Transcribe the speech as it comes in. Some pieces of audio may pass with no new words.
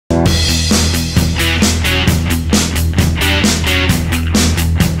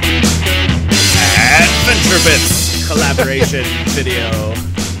restoration video.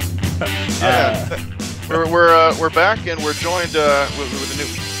 Yeah, we're back, and we're joined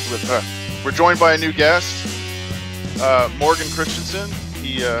we're joined by a new guest, Morgan Christensen.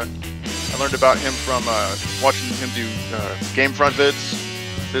 I learned about him from watching him do Gamefront vids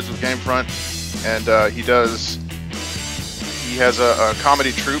with Gamefront, and he has a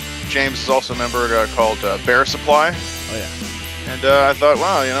comedy troupe. James is also a member called Bear Supply. Oh yeah. And I thought,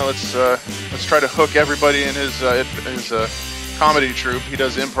 wow, let's try to hook everybody in his comedy troupe. He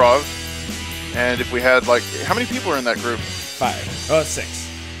does improv, and if we had how many people are in that group? 5. Oh, 6.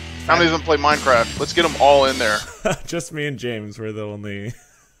 How many of them play Minecraft? Let's get them all in there. Just me and James were the only.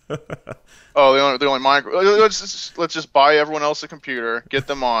 Oh, the only Minecraft. Let's just buy everyone else a computer, get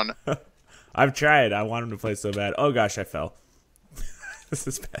them on. I've tried. I want him to play so bad. Oh gosh, I fell. This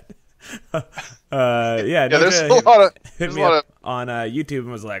is bad. Yeah, there's a lot of on YouTube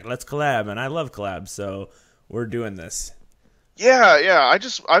and was like, let's collab, and I love collabs, so we're doing this. Yeah.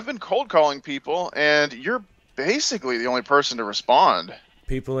 I've been cold calling people, and you're basically the only person to respond.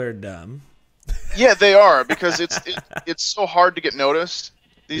 People are dumb. Yeah, they are, because it's so hard to get noticed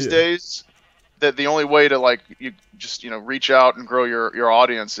these days that the only way to you just reach out and grow your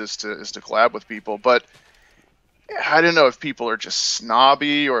audience is to collab with people. But I don't know if people are just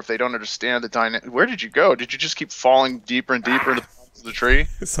snobby or if they don't understand the dynamic. Where did you go? Did you just keep falling deeper and deeper into the tree?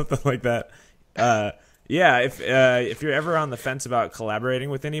 Something like that. Yeah, if you're ever on the fence about collaborating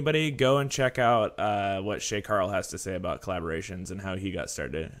with anybody, go and check out what Shay Carl has to say about collaborations and how he got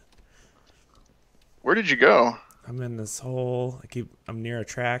started. Where did you go? I'm in this hole. I'm near a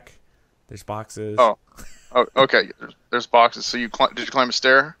track. There's boxes. Oh, okay. There's boxes. So did you climb a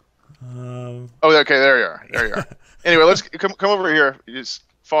stair? Oh, okay. There you are. There you are. Anyway, let's come over here. You just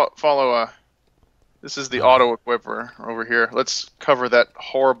follow. This is the auto equipper over here. Let's cover that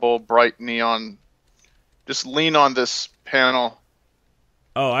horrible bright neon. Just lean on this panel.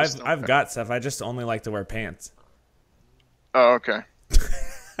 Oh, I've got stuff. I just only like to wear pants. Oh, okay. Do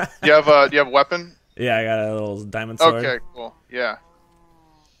you have a weapon? Yeah, I got a little diamond sword. Okay, cool. Yeah.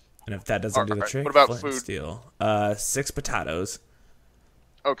 And if that doesn't do the trick, what about flint and food? steel. 6 potatoes.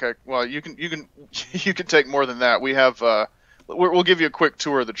 Okay, well you can take more than that. We have we'll give you a quick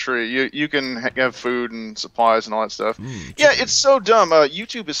tour of the tree. You can have food and supplies and all that stuff. Yeah, it's so dumb.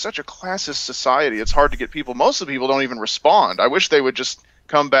 YouTube is such a classist society. It's hard to get people. Most of the people don't even respond. I wish they would just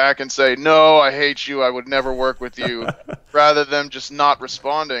come back and say, "No, I hate you. I would never work with you," rather than just not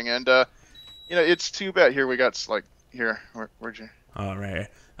responding. And it's too bad. Here we got here. Where'd you? All right.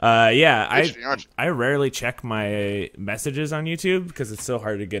 Yeah, I rarely check my messages on YouTube because it's so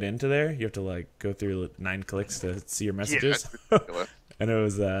hard to get into there. You have to go through 9 clicks to see your messages. Yeah, that's ridiculous. And it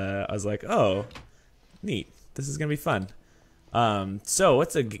was I was like, oh, neat. This is gonna be fun. So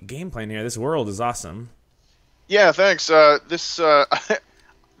what's the game plan here? This world is awesome. Yeah, thanks. This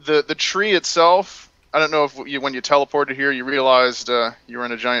the tree itself. I don't know if when you teleported here, you realized you were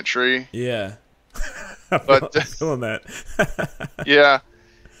in a giant tree. Yeah. But feeling that. Yeah.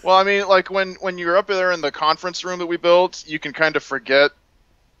 Well, I mean, when you're up there in the conference room that we built, you can kind of forget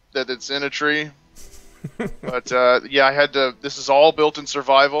that it's in a tree. But yeah, I had to. This is all built in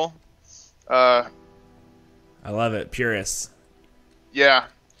survival. I love it, purists. Yeah.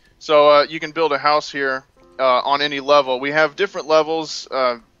 So you can build a house here on any level. We have different levels,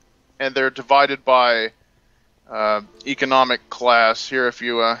 and they're divided by economic class. Here, if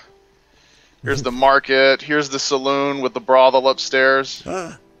you here's the market. Here's the saloon with the brothel upstairs.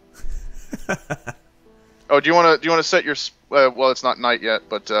 Oh, do you want to set your? Well, it's not night yet,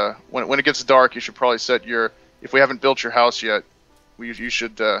 but when it gets dark, you should probably set your. If we haven't built your house yet, you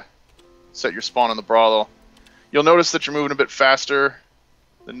should set your spawn on the brothel. You'll notice that you're moving a bit faster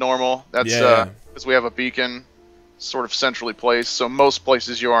than normal. That's because we have a beacon, sort of centrally placed. So most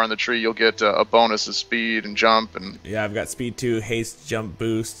places you are in the tree, you'll get a bonus of speed and jump and. Yeah, I've got speed 2, haste, jump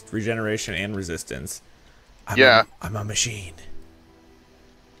boost, regeneration, and resistance. I'm a machine.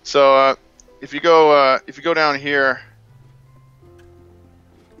 So if you go down here,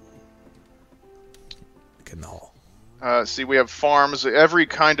 get in the hole. See, we have farms. Every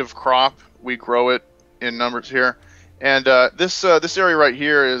kind of crop, we grow it in numbers here. And this area right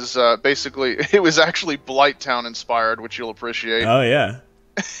here is basically, it was actually Blighttown inspired, which you'll appreciate. Oh yeah.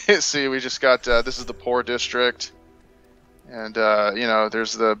 See, we just got this is the poor district, and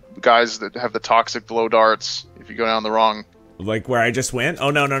there's the guys that have the toxic blow darts. If you go down the wrong. Like where I just went?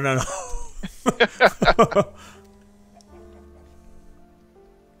 Oh, no.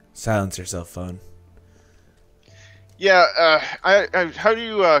 Silence yourself, phone. Yeah, how do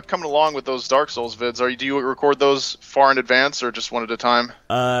you coming along with those Dark Souls vids? Do you record those far in advance or just one at a time?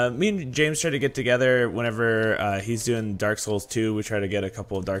 Me and James try to get together whenever he's doing Dark Souls 2. We try to get a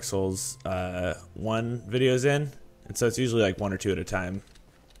couple of Dark Souls 1 videos in, and so it's usually like 1 or 2 at a time.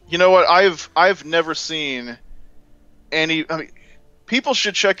 You know what? I've never seen any. I mean, people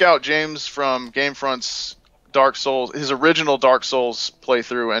should check out James from Gamefront's Dark Souls, his original Dark Souls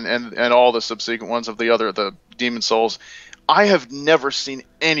playthrough, and all the subsequent ones of the Demon Souls. I have never seen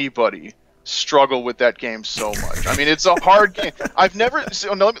anybody struggle with that game so much. I mean, it's a hard game. I've never.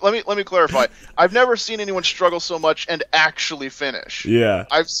 So, no, let me clarify. I've never seen anyone struggle so much and actually finish. Yeah.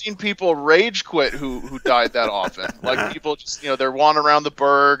 I've seen people rage quit who died that often. Like people just they're wandering around the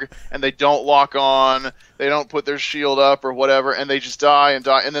burg and they don't lock on, they don't put their shield up or whatever, and they just die and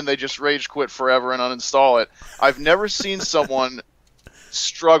then they just rage quit forever and uninstall it. I've never seen someone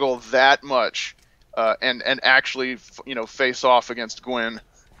struggle that much and actually face off against Gwyn.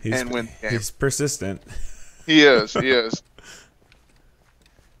 And win the game. He's persistent. He is. He is.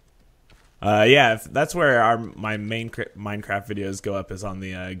 Yeah, that's where my main Minecraft videos go up, is on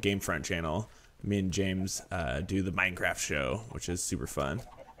the Gamefront channel. Me and James do the Minecraft show, which is super fun.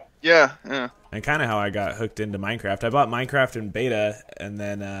 Yeah, yeah. And kind of how I got hooked into Minecraft. I bought Minecraft in beta and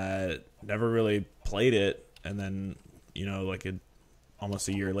then never really played it. And then, almost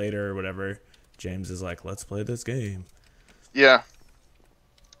a year later or whatever, James is like, "Let's play this game." Yeah.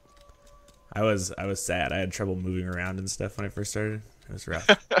 I was sad. I had trouble moving around and stuff when I first started. It was rough.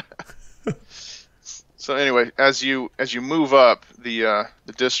 So anyway, as you move up, the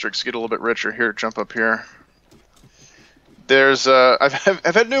districts get a little bit richer. Here, jump up here. There's I've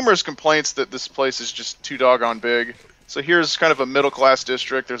had numerous complaints that this place is just too doggone big. So here's kind of a middle class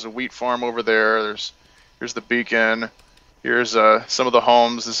district. There's a wheat farm over there. Here's the beacon. Here's some of the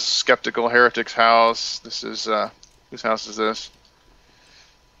homes. This is Skeptical Heretic's house. This is whose house is this?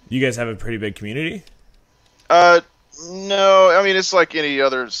 You guys have a pretty big community? No. I mean, it's like any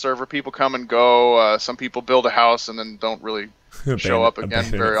other server. People come and go. Some people build a house and then don't really show up again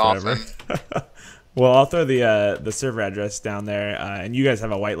very often. Well, I'll throw the server address down there, and you guys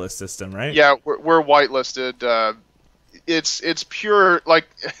have a whitelist system, right? Yeah, we're whitelisted. It's pure, like,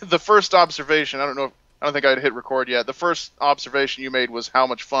 the first observation. I don't think I'd hit record yet. The first observation you made was how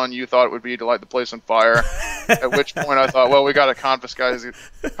much fun you thought it would be to light the place on fire. At which point I thought, well, we got to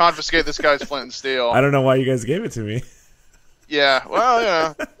confiscate this guy's flint and steel. I don't know why you guys gave it to me. Yeah,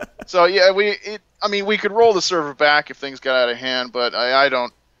 well, So yeah, we could roll the server back if things got out of hand, but I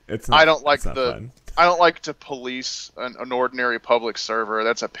don't like to police an ordinary public server.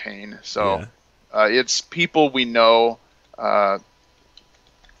 That's a pain. So it's people we know. Or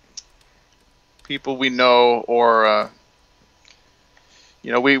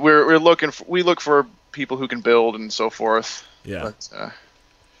we look for people who can build and so forth. Yeah.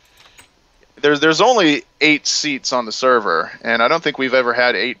 But there's only 8 seats on the server, and I don't think we've ever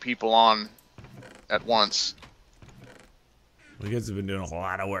had 8 people on at once. Well, you guys have been doing a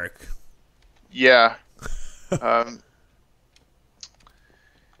lot of work. Yeah.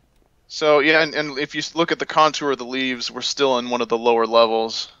 So yeah, and if you look at the contour of the leaves, we're still in one of the lower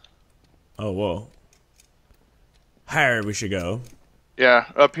levels. Oh, whoa. Higher we should go. Yeah,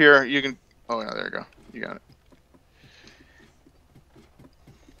 up here you can... Oh, yeah, there you go. You got it.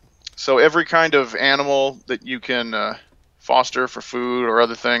 So every kind of animal that you can foster for food or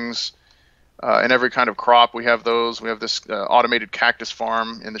other things, and every kind of crop, we have those. We have this automated cactus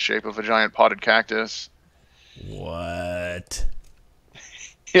farm in the shape of a giant potted cactus. What?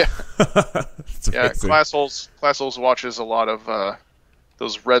 Yeah. Yeah, Class Holes watches a lot of...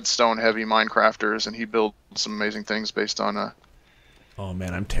 those redstone heavy Minecrafters, and he builds some amazing things based on Oh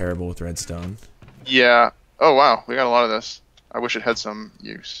man, I'm terrible with redstone. Yeah. Oh wow, we got a lot of this. I wish it had some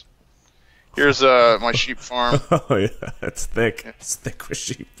use. Here's my sheep farm. Oh yeah, it's thick. Yeah. It's thick with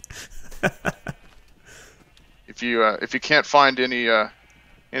sheep. If you can't find any of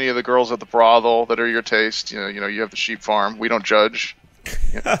the girls at the brothel that are your taste, you have the sheep farm. We don't judge.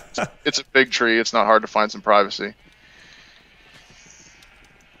 It's a big tree. It's not hard to find some privacy.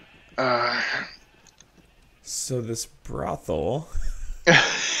 So this brothel.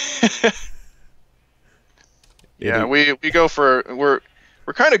 Yeah, we go for we're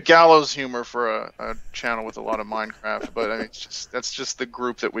kind of gallows humor for a channel with a lot of Minecraft, but I mean that's just the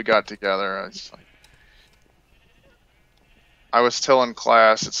group that we got together. It's like, I was telling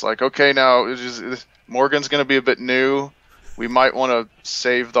class, it's like, okay, now Morgan's gonna be a bit new. We might want to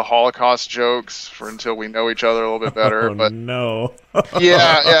save the Holocaust jokes for until we know each other a little bit better. Oh, but no.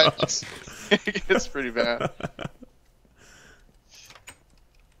 yeah, it's pretty bad.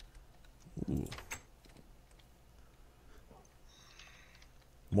 Ooh.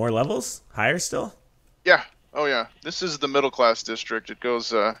 More levels? Higher still? Yeah. Oh yeah. This is the middle class district. It goes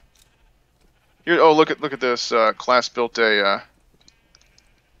here. Oh, look at this. Class built a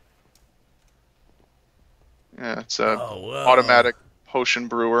yeah. It's a Oh, whoa. automatic potion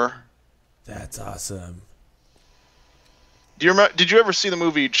brewer. That's awesome. Do you remember? Did you ever see the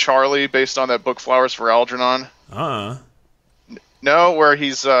movie Charlie, based on that book Flowers for Algernon? Uh. No, where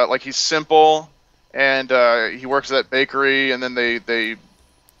he's like he's simple, and he works at that bakery, and then they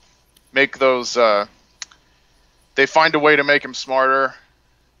make those. They find a way to make him smarter.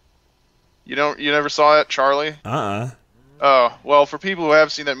 You never saw that, Charlie? Uh. Oh, well, for people who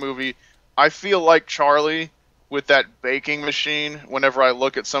have seen that movie, I feel like Charlie with that baking machine. Whenever I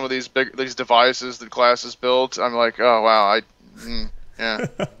look at some of these devices that class has built, I'm like, oh wow, yeah.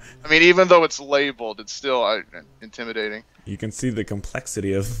 I mean, even though it's labeled, it's still intimidating. You can see the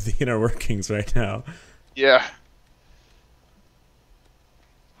complexity of the inner workings right now. Yeah.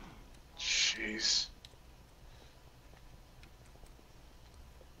 Jeez.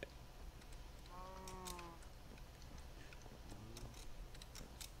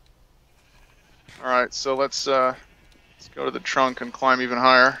 All right, so let's go to the trunk and climb even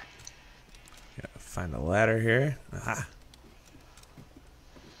higher. Gotta find a ladder here. Aha.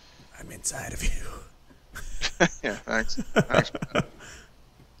 I'm inside of you. Yeah, thanks. Thanks.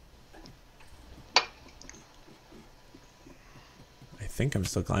 I think I'm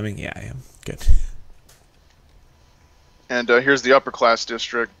still climbing. Yeah, I am. Good. And here's the upper class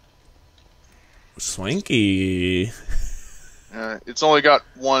district. Swanky. It's only got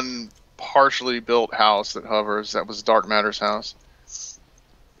one partially built house that hovers. That was Dark Matter's house.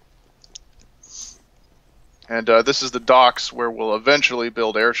 And this is the docks where we'll eventually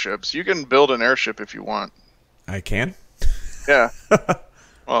build airships. You can build an airship if you want. I can? Yeah.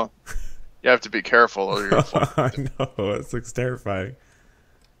 Well, you have to be careful, or you're gonna fall. I know. This looks terrifying.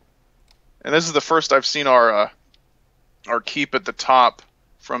 And this is the first I've seen our keep at the top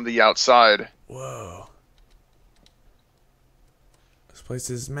from the outside. Whoa. This place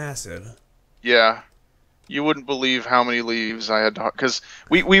is massive. Yeah. You wouldn't believe how many leaves I had to... Because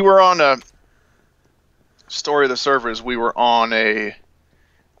we were on a... Story of the servers, we were on a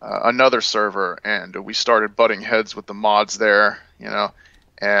another server, and we started butting heads with the mods there, you know.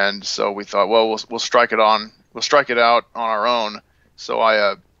 And so we thought, well, we'll strike it out on our own. So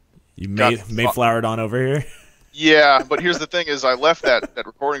I You Mayflowered on over here? Yeah, but here's the thing: is I left that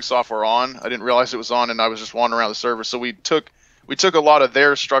recording software on. I didn't realize it was on, and I was just wandering around the server. So we took a lot of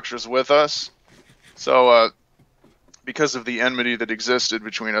their structures with us. So because of the enmity that existed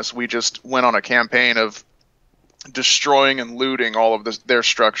between us, we just went on a campaign of destroying and looting all of their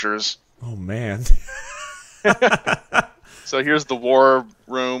structures. Oh man. So here's the war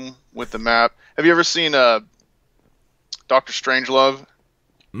room with the map. Have you ever seen Dr. Strangelove?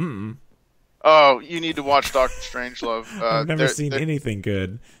 Mm. Oh, you need to watch Dr. Strangelove. I've never seen anything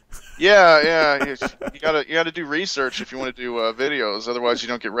good. Yeah. You gotta do research if you want to do videos. Otherwise, you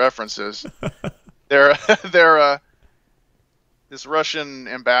don't get references. They're this Russian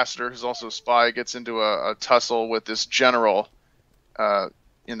ambassador, who's also a spy, gets into a tussle with this general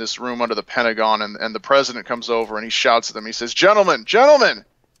in this room under the Pentagon, and the president comes over and he shouts at them. He says, "Gentlemen,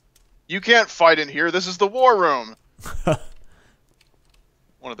 you can't fight in here. This is the war room."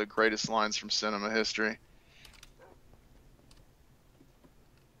 One of the greatest lines from cinema history.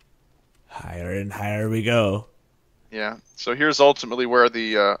 Higher and higher we go. Yeah. So here's ultimately where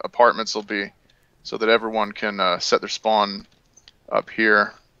the apartments will be, so that everyone can set their spawn up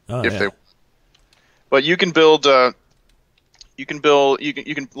here if they. But you can build. You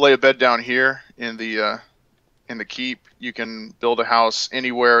can lay a bed down here in the keep. You can build a house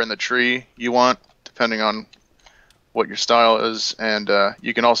anywhere in the tree you want, depending on what your style is, and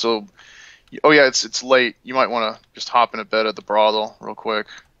you can also. Oh yeah, it's late. You might want to just hop in a bed at the brothel real quick,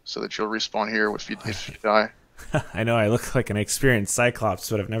 so that you'll respawn here if you die. I know I look like an experienced Cyclops,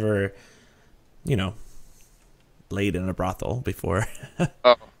 but I've never, laid in a brothel before.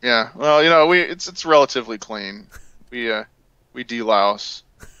 Oh yeah, well it's relatively clean. We delouse.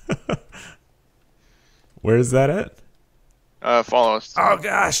 Where's that at? Follow us. Oh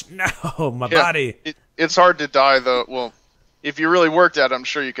gosh, no, my body. It's hard to die though. Well, if you really worked at it, I'm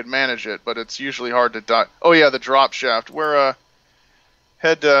sure you could manage it, but it's usually hard to die. Oh yeah, the drop shaft. Where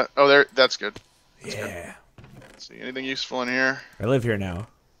head oh there, that's good. That's yeah. Good. Let's see, anything useful in here? I live here now.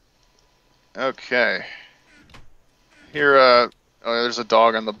 Okay. Here oh there's a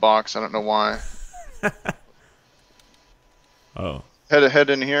dog on the box. I don't know why. Oh. Head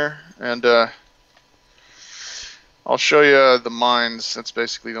in here, and I'll show you the mines. That's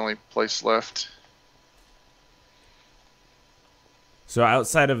basically the only place left. So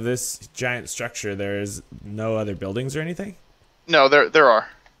outside of this giant structure, there is no other buildings or anything? No, there are.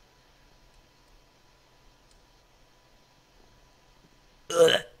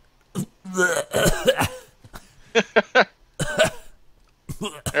 Are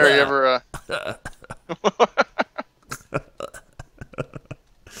you ever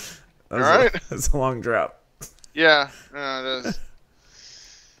all right. That's a long drop. Yeah, it is.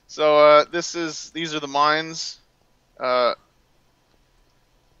 So these are the mines.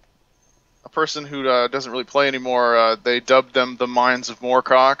 A person who doesn't really play anymore, they dubbed them the Mines of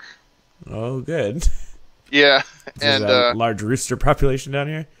Moorcock. Oh, good. Yeah, There's and a large rooster population down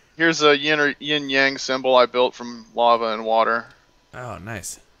here. here's a yin-yang symbol I built from lava and water. Oh,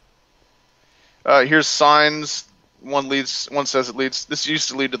 nice. Here's signs. One says it leads. This used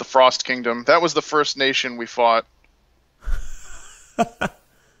to lead to the Frost Kingdom. That was the first nation we fought.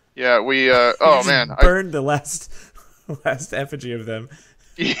 Yeah, we. Oh man, burned the last effigy of them.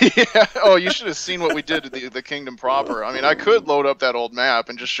 Yeah. Oh, you should have seen what we did to the kingdom proper. I mean, I could load up that old map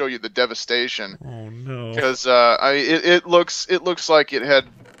and just show you the devastation. Oh no. Because it looks like it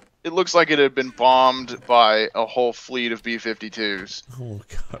had been bombed by a whole fleet of B-52s. Oh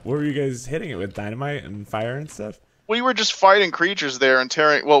god. What were you guys hitting it with? Dynamite and fire and stuff? We were just fighting creatures there and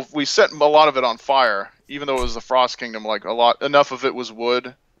tearing. Well, we set a lot of it on fire, even though it was the Frost Kingdom. Like enough of it was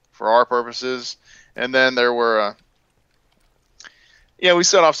wood for our purposes, and then there were. Yeah, we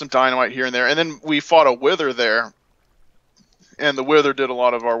set off some dynamite here and there, and then we fought a wither there, and the wither did a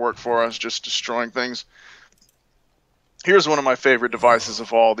lot of our work for us, just destroying things. Here's one of my favorite devices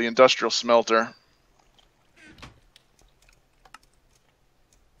of all, the industrial smelter.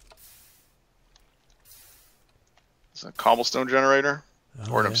 It's a cobblestone generator,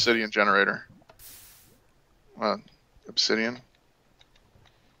 or an obsidian generator. Obsidian.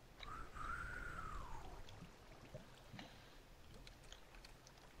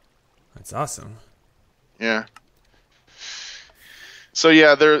 That's awesome. Yeah. So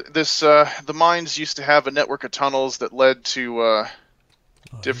yeah, the mines used to have a network of tunnels that led to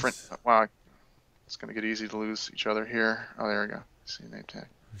different. Wow, it's gonna get easy to lose each other here. Oh, there we go. I see name tag.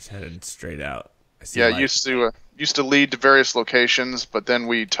 Just headed straight out. Yeah, used to lead to various locations, but then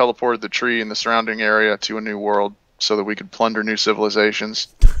we teleported the tree and the surrounding area to a new world so that we could plunder new civilizations.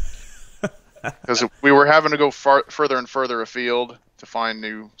 Because we were having to go further and further afield to find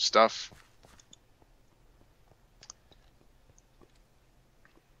new stuff.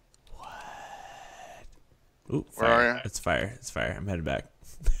 Ooh, fire. Where are you? It's fire. It's fire. I'm headed back.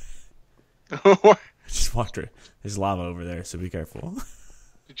 Did Just walked through. There's lava over there, so be careful.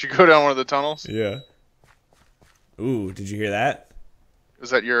 you go down one of the tunnels? Yeah. Ooh, did you hear that? Is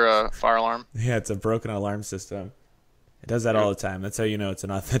that your fire alarm? Yeah, it's a broken alarm system. It does that all the time. That's how you know it's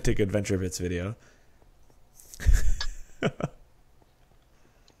an authentic Adventure Bits video.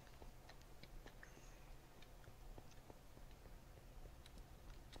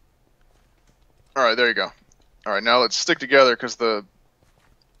 Alright, there you go. Alright, now let's stick together because the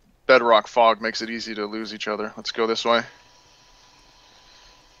bedrock fog makes it easy to lose each other. Let's go this way.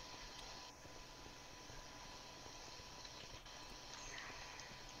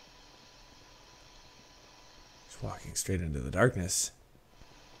 Just walking straight into the darkness.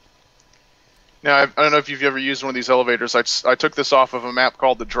 Now, I don't know if you've ever used one of these elevators. I took this off of a map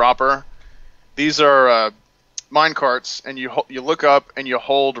called the Dropper. These are mine carts, and you look up and you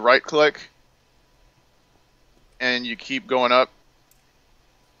hold right-click, and you keep going up.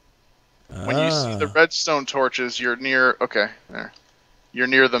 When you see the redstone torches, you're near. Okay, there. You're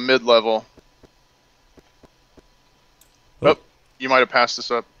near the mid-level. Oh, you might have passed this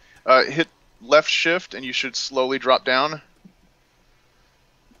up. Hit left shift, and you should slowly drop down.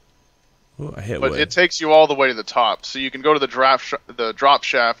 Ooh, I hit But wood. it takes you all the way to the top, so you can go to the drop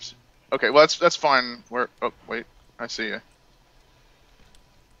shaft. Okay, well that's fine. Oh wait, I see you.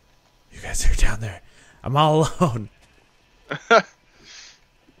 You guys are down there. I'm all alone.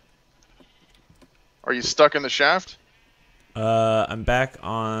 Are you stuck in the shaft? I'm back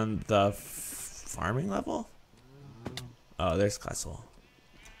on the farming level. Oh, there's Classel.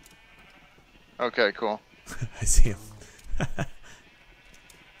 Okay, cool. I see him.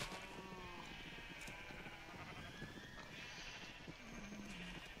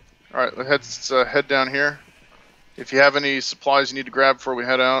 All right, let's head down here. If you have any supplies you need to grab before we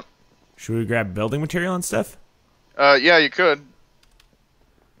head out. Should we grab building material and stuff? Yeah, you could.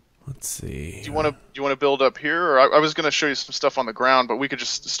 Let's see. Do you want to build up here, or I was going to show you some stuff on the ground, but we could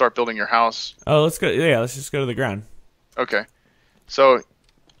just start building your house. Oh, let's go. Yeah, let's just go to the ground. Okay. So,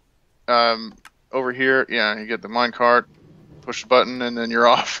 over here, yeah, you get the minecart, push the button, and then you're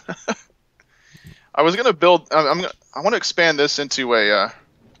off. I was gonna build. I want to expand this into a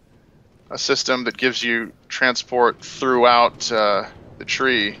system that gives you transport throughout the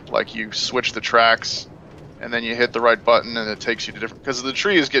tree. Like you switch the tracks, and then you hit the right button, and it takes you to different. Because the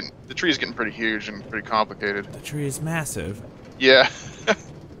tree is getting pretty huge and pretty complicated. The tree is massive. Yeah.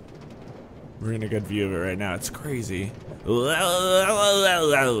 We're in a good view of it right now. It's crazy.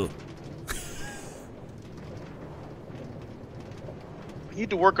 I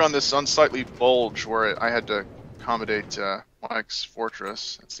need to work on this unsightly bulge where I had to accommodate Mike's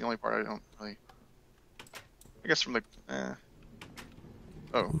fortress. That's the only part I don't really. I guess from the.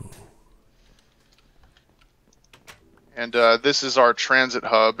 Oh. And this is our transit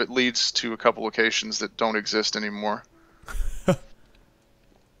hub. It leads to a couple locations that don't exist anymore.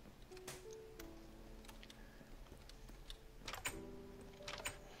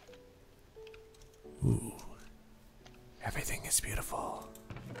 Ooh. Everything is beautiful.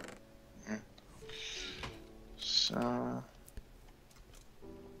 So,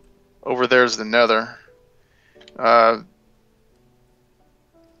 over there's the Nether. The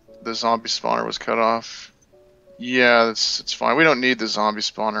zombie spawner was cut off. Yeah, it's fine. We don't need the zombie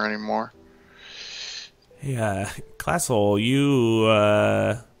spawner anymore. Yeah, Classhole,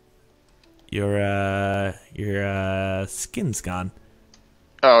 your skin's gone.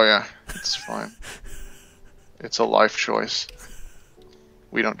 Oh yeah, it's fine. It's a life choice.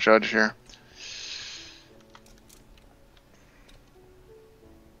 We don't judge here.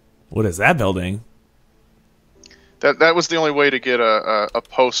 What is that building? That was the only way to get a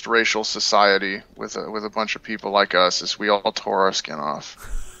post-racial society with a bunch of people like us, is we all tore our skin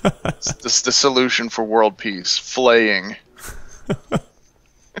off. It's the solution for world peace: flaying.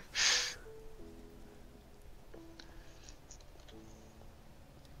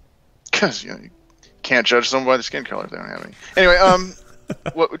 Because you can't judge someone by the skin color if they don't have any. Anyway,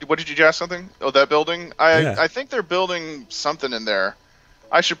 what did you ask something? Oh, that building? I think they're building something in there.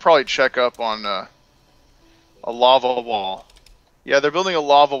 I should probably check up on a lava wall. Yeah, they're building a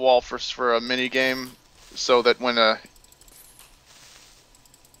lava wall for a mini game, so that when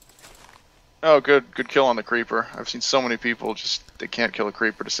oh, good kill on the creeper. I've seen so many people they can't kill a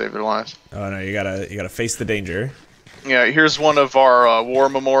creeper to save their lives. Oh no, you gotta face the danger. Yeah, here's one of our war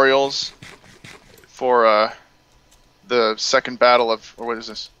memorials for the second battle of, or what is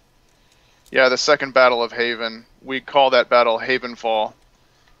this? Yeah, the second battle of Haven. We call that battle Havenfall.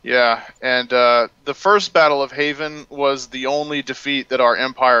 Yeah, and the first battle of Haven was the only defeat that our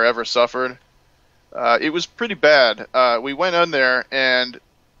empire ever suffered. It was pretty bad. We went in there, and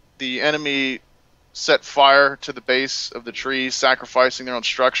the enemy set fire to the base of the tree, sacrificing their own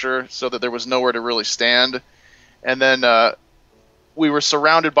structure so that there was nowhere to really stand. And then we were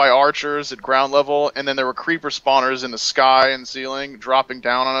surrounded by archers at ground level, and then there were creeper spawners in the sky and ceiling dropping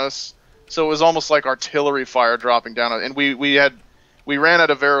down on us. So it was almost like artillery fire dropping down on us. And we ran out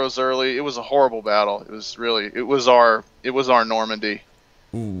of arrows early. It was a horrible battle. It was our Normandy.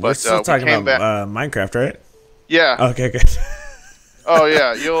 Ooh, but we're still talking about Minecraft, right? Yeah. Okay, good. Oh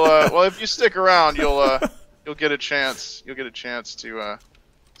yeah, you'll well, if you stick around, you'll get a chance. You'll get a chance to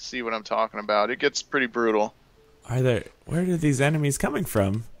see what I'm talking about. It gets pretty brutal. Where are these enemies coming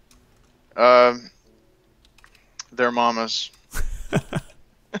from? Their mamas.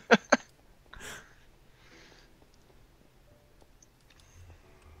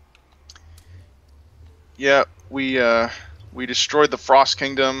 Yeah, we destroyed the Frost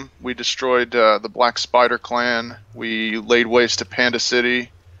Kingdom. We destroyed the Black Spider Clan. We laid waste to Panda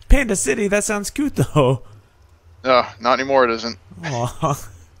City. Panda City, that sounds cute though. Not anymore. It isn't. Aww.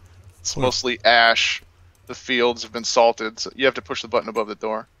 It's mostly ash. The fields have been salted, so you have to push the button above the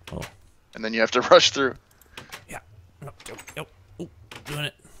door. Oh. And then you have to rush through. Yeah. Yep. Ooh, doing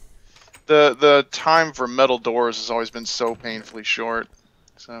it. The time for metal doors has always been so painfully short.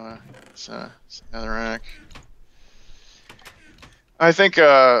 So it's another rack. I think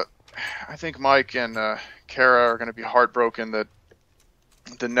Mike and Kara are going to be heartbroken that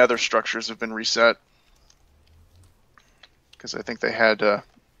the nether structures have been reset, because I think they had a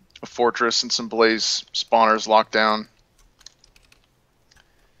fortress and some blaze spawners locked down.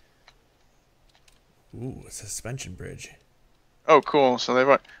 Ooh, a suspension bridge. Oh, cool.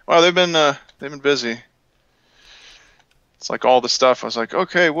 So they've been busy. It's like all the stuff. I was like,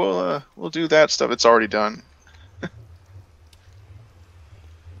 okay, we'll do that stuff. It's already done.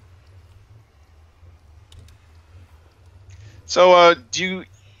 So, do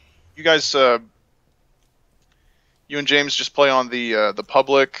you guys, you and James just play on the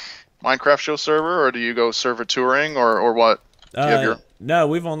public Minecraft show server, or do you go server touring, or what? Do you have your... No,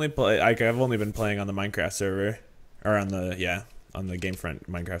 we've only I've only been playing on the Minecraft server, or on the Gamefront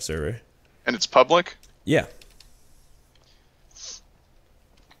Minecraft server. And it's public? Yeah.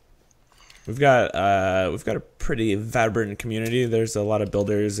 We've got a pretty vibrant community. There's a lot of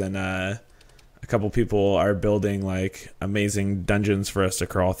builders, and a couple people are building like amazing dungeons for us to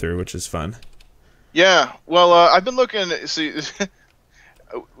crawl through, which is fun. Yeah. Well, I've been looking. See,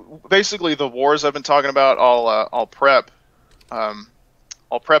 basically the wars I've been talking about. I'll prep.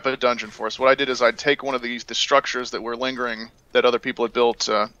 I'll prep a dungeon for us. What I did is I'd take one of the structures that were lingering that other people had built,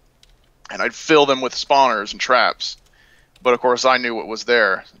 and I'd fill them with spawners and traps. But of course, I knew what was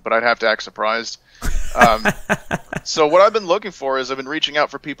there, but I'd have to act surprised. So what I've been looking for is I've been reaching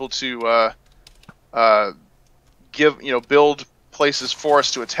out for people to build places for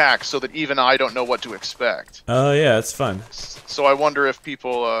us to attack, so that even I don't know what to expect. Oh yeah, it's fun. So I wonder if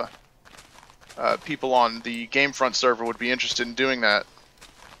people on the Gamefront server would be interested in doing that.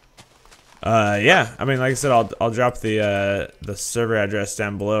 Yeah, I mean, like I said, I'll drop the server address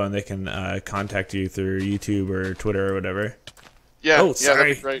down below, and they can contact you through YouTube or Twitter or whatever. Yeah, oh, yeah, sorry.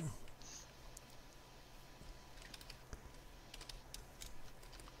 that'd be great.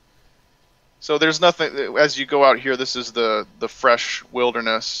 So there's nothing as you go out here. This is the fresh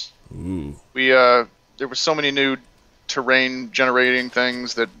wilderness. Ooh. There were so many new terrain generating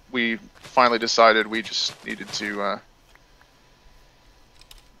things that we finally decided we just needed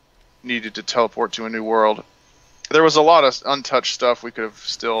to teleport to a new world. There was a lot of untouched stuff we could have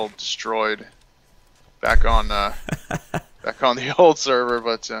still destroyed back on the old server,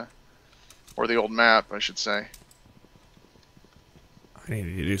 but or the old map, I should say. I need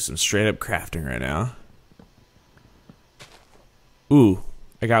to do some straight up crafting right now. Ooh,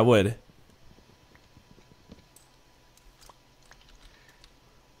 I got wood.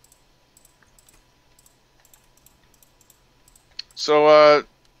 So,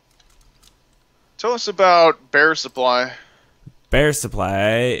 tell us about Bear Supply. Bear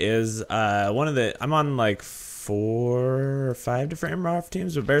Supply is one of the. I'm on like 4 or 5 different improv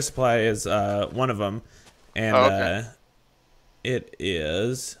teams, but Bear Supply is one of them, and okay. It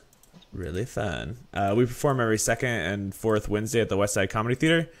is really fun. We perform every second and fourth Wednesday at the West Side Comedy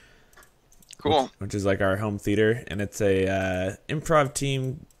Theater. Cool. Which is like our home theater, and it's a improv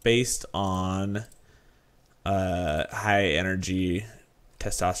team based on high energy,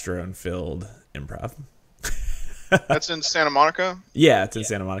 testosterone filled improv. That's in Santa Monica? Yeah, it's in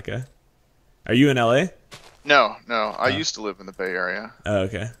Santa Monica. Are you in LA? No. I used to live in the Bay Area. Oh,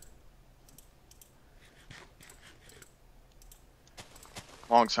 okay.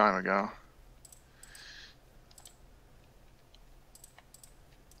 Long time ago.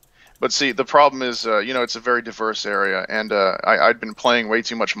 But see, the problem is, it's a very diverse area, and I'd been playing way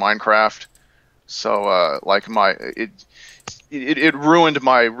too much Minecraft, so it ruined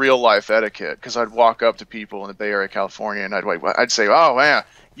my real life etiquette, because I'd walk up to people in the Bay Area, California, and I'd say, "Oh man,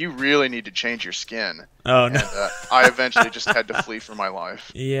 you really need to change your skin." Oh no! And, I eventually just had to flee for my life.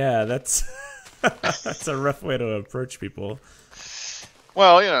 Yeah, that's that's a rough way to approach people.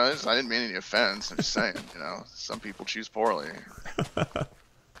 Well, I didn't mean any offense. I'm just saying, some people choose poorly. Like a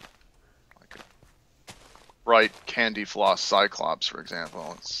bright candy floss Cyclops, for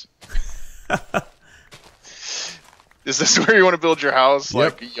example. Is this where you want to build your house?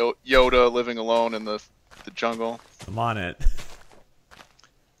 Yep. Like Yoda living alone in the jungle? I'm on it.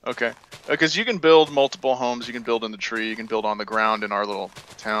 Okay. Because you can build multiple homes. You can build in the tree. You can build on the ground in our little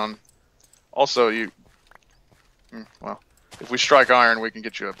town. Also, if we strike iron, we can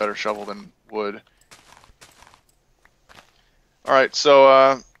get you a better shovel than wood. Alright,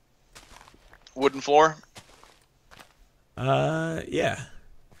 so, wooden floor? Yeah.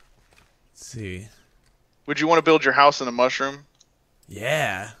 Let's see. Would you want to build your house in a mushroom?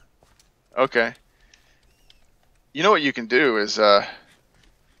 Yeah. Okay. You know what you can do is,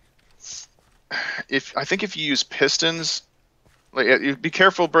 if you use pistons, be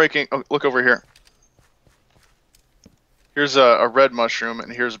careful breaking. Oh, look over here. Here's a red mushroom,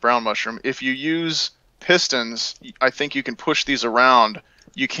 and here's a brown mushroom. If you use pistons, I think you can push these around.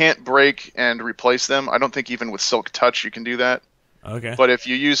 You can't break and replace them. I don't think even with Silk Touch you can do that. Okay. But if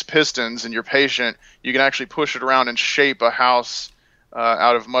you use pistons and you're patient, you can actually push it around and shape a house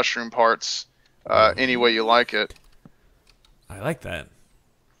out of mushroom parts any way you like it. I like that.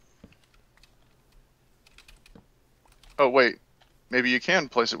 Oh, wait. Maybe you can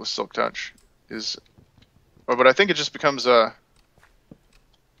place it with Silk Touch. But I think it just becomes a...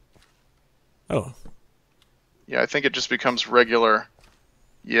 Oh. Yeah, I think it just becomes regular.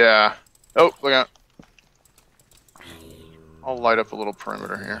 Yeah. Oh, look out. I'll light up a little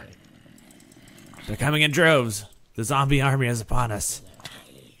perimeter here. They're coming in droves. The zombie army is upon us.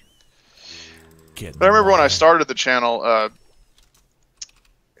 But I remember when I started the channel,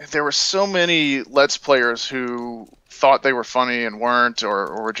 there were so many Let's Players who thought they were funny and weren't,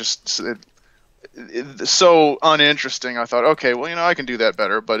 or were just so uninteresting. I thought, okay, well, I can do that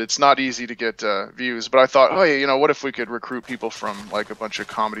better, but it's not easy to get views. But I thought, oh, yeah, what if we could recruit people from like a bunch of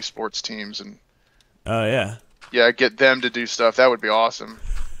comedy sports teams and yeah, get them to do stuff? That would be awesome.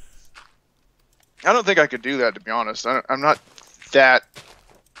 I don't think I could do that, to be honest. I'm not that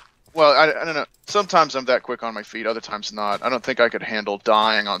well. I don't know. Sometimes I'm that quick on my feet. Other times not. I don't think I could handle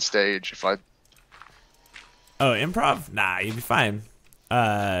dying on stage if I. Oh, improv? Nah, you'd be fine.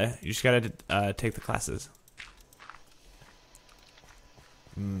 You just gotta take the classes.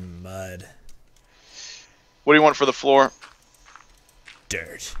 Mud. What do you want for the floor?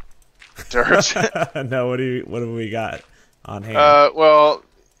 Dirt. Dirt. No, what have we got on hand? Well,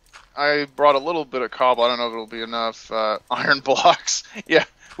 I brought a little bit of cobble. I don't know if it'll be enough. Iron blocks. Yeah,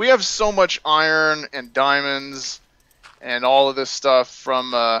 we have so much iron and diamonds and all of this stuff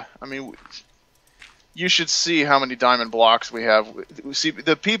from. I mean, you should see how many diamond blocks we have. See,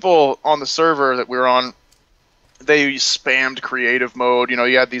 the people on the server that we're on, they spammed creative mode. You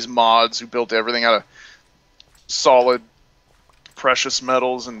had these mods who built everything out of solid precious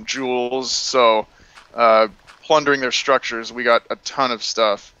metals and jewels. So, plundering their structures, we got a ton of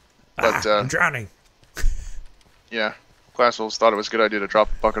stuff. But I'm drowning. Yeah, Classwells thought it was a good idea to drop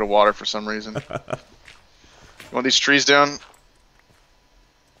a bucket of water for some reason. You want these trees down?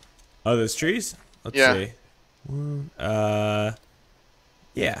 Oh, those trees? Let's see.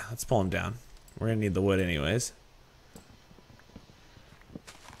 Yeah, let's pull them down. We're gonna need the wood anyways.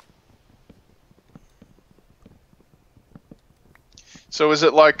 So is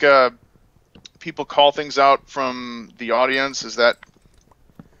it like people call things out from the audience? Is that?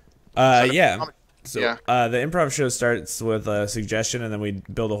 Yeah. So yeah. The improv show starts with a suggestion, and then we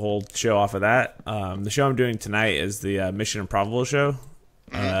build a whole show off of that. The show I'm doing tonight is the Mission Improbable show.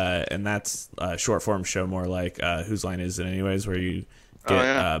 And that's a short form show, more like Whose Line Is It Anyways, where you get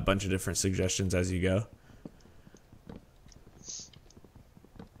a bunch of different suggestions as you go.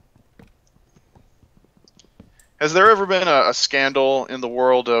 Has there ever been a scandal in the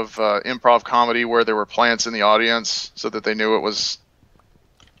world of improv comedy where there were plants in the audience so that they knew it was?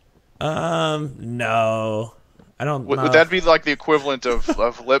 No, I don't. Would that be like the equivalent of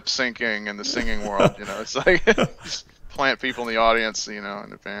lip syncing in the singing world? It's like. Plant people in the audience, in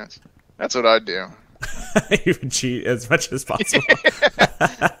advance. That's what I'd do. You would cheat as much as possible.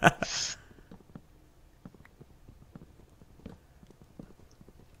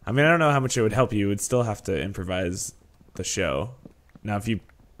 I mean, I don't know how much it would help you. You would still have to improvise the show. Now, if you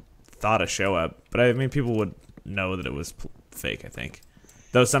thought a show up, but I mean, people would know that it was fake, I think.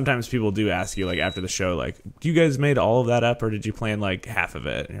 Though sometimes people do ask you, like, after the show, like, do you guys made all of that up, or did you plan, like, half of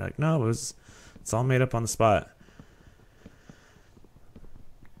it? And you're like, no, it's all made up on the spot.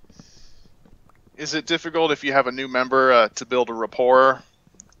 Is it difficult if you have a new member to build a rapport?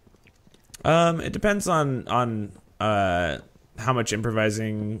 It depends on how much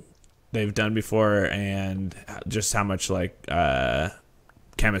improvising they've done before and just how much like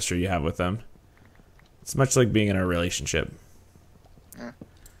chemistry you have with them. It's much like being in a relationship. Yeah.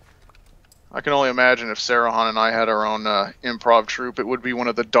 I can only imagine if Sarahan and I had our own improv troupe, it would be one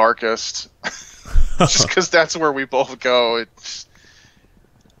of the darkest. Just because that's where we both go.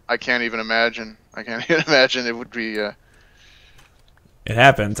 I can't even imagine. I can't even imagine it would be. It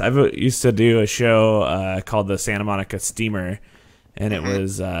happens. I used to do a show called the Santa Monica Steamer, and it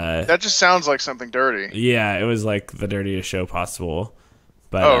was. That just sounds like something dirty. Yeah, it was like the dirtiest show possible.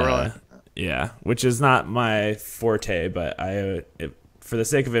 But, really? Yeah, which is not my forte, but for the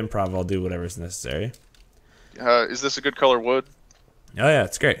sake of improv, I'll do whatever's necessary. Is this a good color wood? Oh yeah,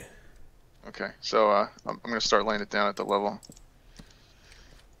 it's great. Okay, so I'm going to start laying it down at the level.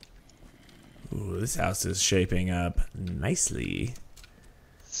 Ooh, this house is shaping up nicely.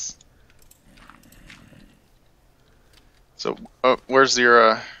 So, where's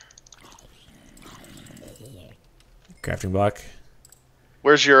your crafting block?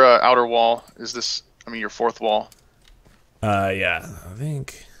 Where's your outer wall? Is this, your fourth wall? Yeah, I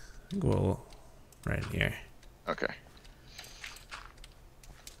think we'll right in here. Okay.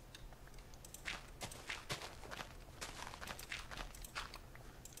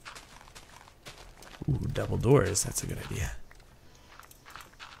 Ooh, double doors. That's a good idea.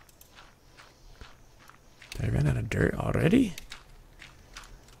 Did I run out of dirt already?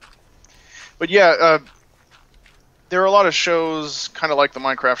 But yeah, there are a lot of shows, kind of like the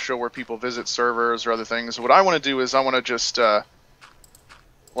Minecraft show, where people visit servers or other things. What I want to do is I want to just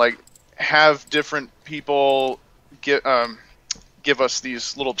have different people give us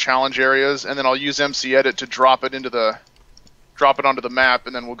these little challenge areas, and then I'll use MC Edit to drop drop it onto the map,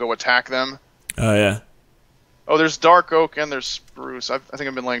 and then we'll go attack them. Oh yeah. Oh, there's dark oak and there's spruce. I think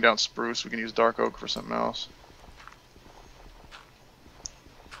I've been laying down spruce. We can use dark oak for something else.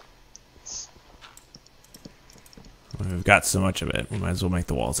 We've got so much of it. We might as well make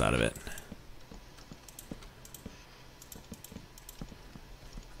the walls out of it.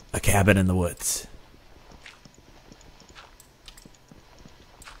 A cabin in the woods.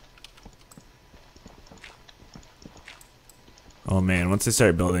 Oh man, once I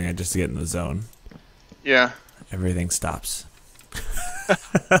start building, I just get in the zone. Yeah. Everything stops.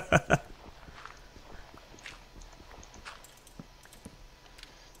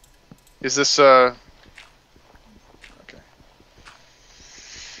 Is this okay.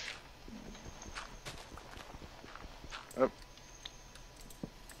 Oh.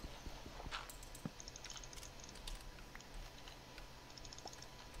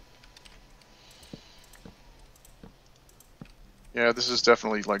 Yeah, this is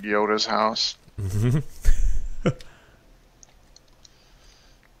definitely like Yoda's house.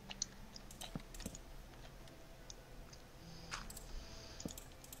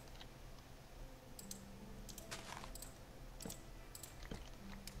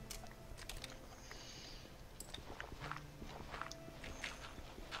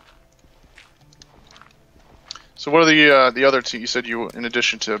 So what are the other teams? You said you, in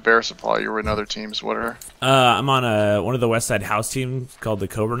addition to Bear Supply, you were in other teams. What are? I'm on one of the West Side house teams called the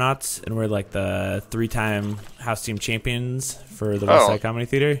Cobranauts, and we're like the 3-time house team champions for the West Side Comedy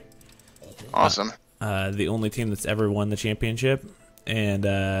Theater. Awesome. The only team that's ever won the championship, and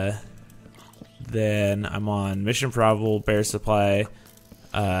then I'm on Mission Improbable, Bear Supply,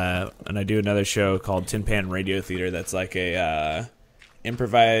 and I do another show called Tin Pan Radio Theater. That's like a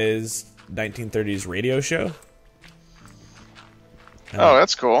improvised 1930s radio show. Oh,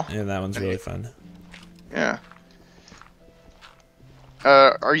 that's cool. Yeah, that one's really fun. Yeah.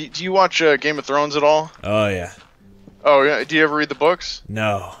 Do you watch Game of Thrones at all? Oh yeah. Oh yeah. Do you ever read the books?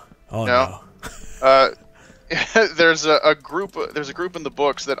 No. Oh no. There's a group. There's a group in the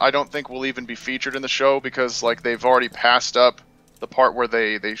books that I don't think will even be featured in the show because like they've already passed up the part where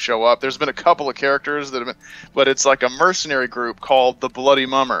they show up. There's been a couple of characters that have been, but it's like a mercenary group called the Bloody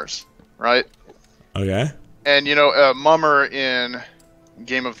Mummers, right? Okay. And you know, a mummer in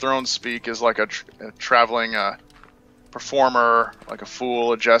Game of Thrones speak is like a traveling performer, like a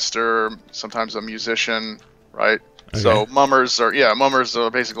fool, a jester, sometimes a musician, right? Okay. So mummers are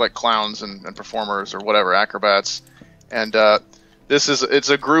basically like clowns and performers or whatever, acrobats. And it's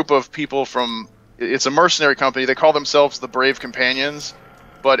a group of people it's a mercenary company. They call themselves the Brave Companions,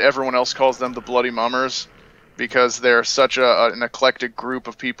 but everyone else calls them the Bloody Mummers because they're such an eclectic group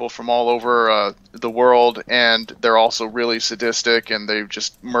of people from all over the world, and they're also really sadistic, and they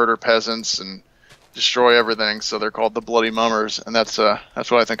just murder peasants and destroy everything. So they're called the Bloody Mummers, and that's what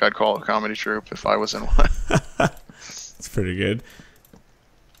I think I'd call a comedy troupe if I was in one. That's pretty good.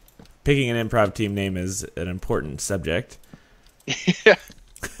 Picking an improv team name is an important subject. Yeah.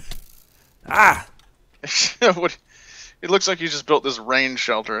 Ah! It looks like you just built this rain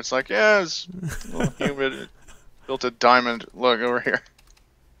shelter. It's like, yeah, it's a little humid. Built a diamond. Look over here.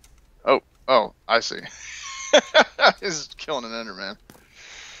 Oh, I see. He's killing an Enderman.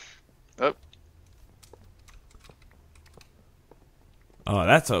 Oh. Oh,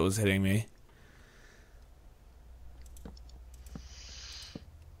 that's what was hitting me.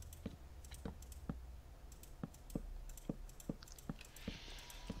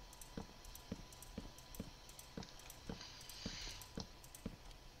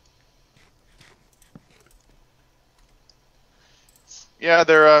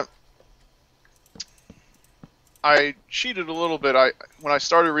 Yeah, I cheated a little bit. When I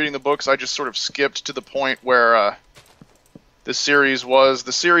started reading the books, I just sort of skipped to the point where the series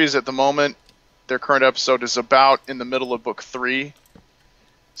at the moment. Their current episode is about in the middle of book 3,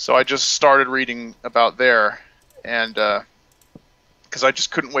 so I just started reading about there, and because I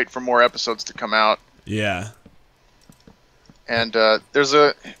just couldn't wait for more episodes to come out. Yeah. And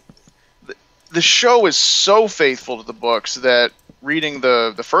the show is so faithful to the books that reading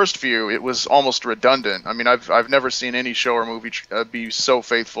the first few, it was almost redundant. I mean, I've never seen any show or movie be so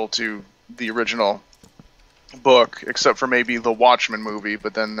faithful to the original book, except for maybe the Watchmen movie,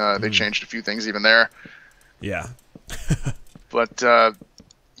 but then they changed a few things even there. Yeah. But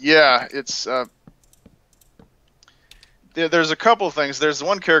yeah, it's there's a couple of things. There's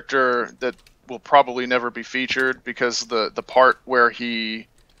one character that will probably never be featured because the part where he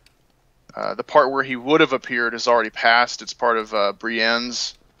would have appeared is already passed. It's part of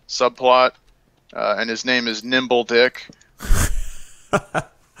Brienne's subplot, and his name is Nimble Dick.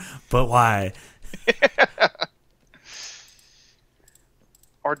 But why?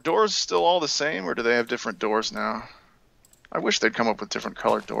 Are doors still all the same, or do they have different doors now? I wish they'd come up with different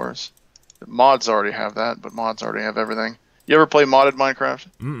colored doors. The mods already have that, but mods already have everything. You ever play modded Minecraft?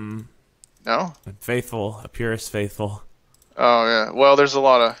 Mm-mm. No? Faithful, a purist faithful. Oh, yeah. Well, there's a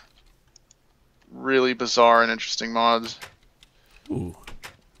lot of really bizarre and interesting mods. Ooh,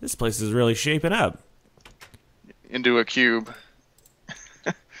 this place is really shaping up. Into a cube.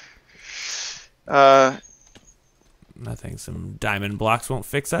 Nothing some diamond blocks won't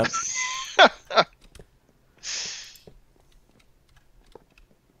fix up.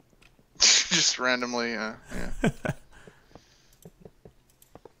 Just randomly, yeah.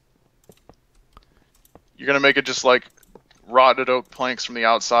 You're gonna make it just like rotted oak planks from the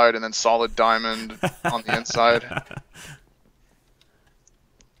outside and then solid diamond on the inside.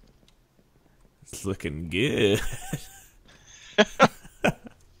 It's looking good.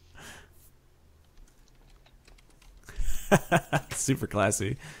 Super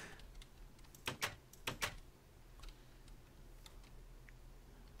classy.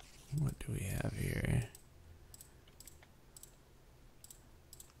 What do we have here?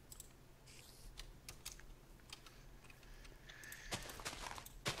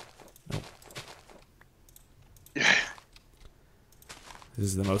 Nope. Yeah. This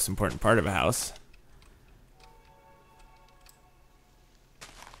is the most important part of a house.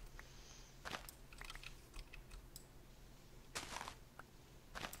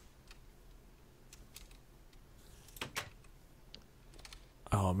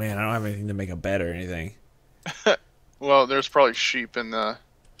 Oh man, I don't have anything to make a bed or anything. Well, there's probably sheep in a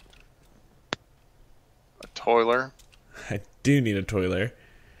toiler. I do need a toiler.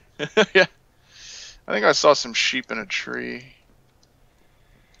 Yeah. I think I saw some sheep in a tree.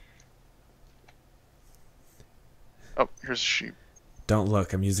 Oh, here's a sheep. Don't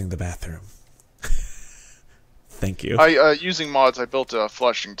look, I'm using the bathroom. Thank you. Using mods, I built a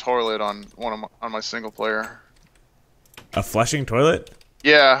flushing toilet on on my single player. A flushing toilet?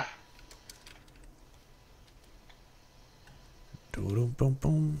 Yeah.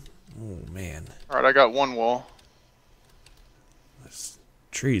 Boom. Oh man. Alright, I got one wall. This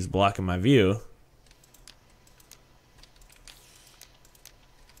tree's blocking my view.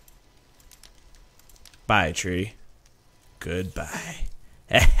 Bye, tree. Goodbye.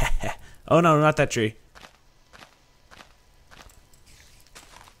 Oh no, not that tree.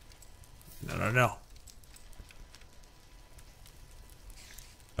 No.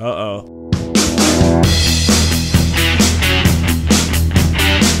 Uh-oh.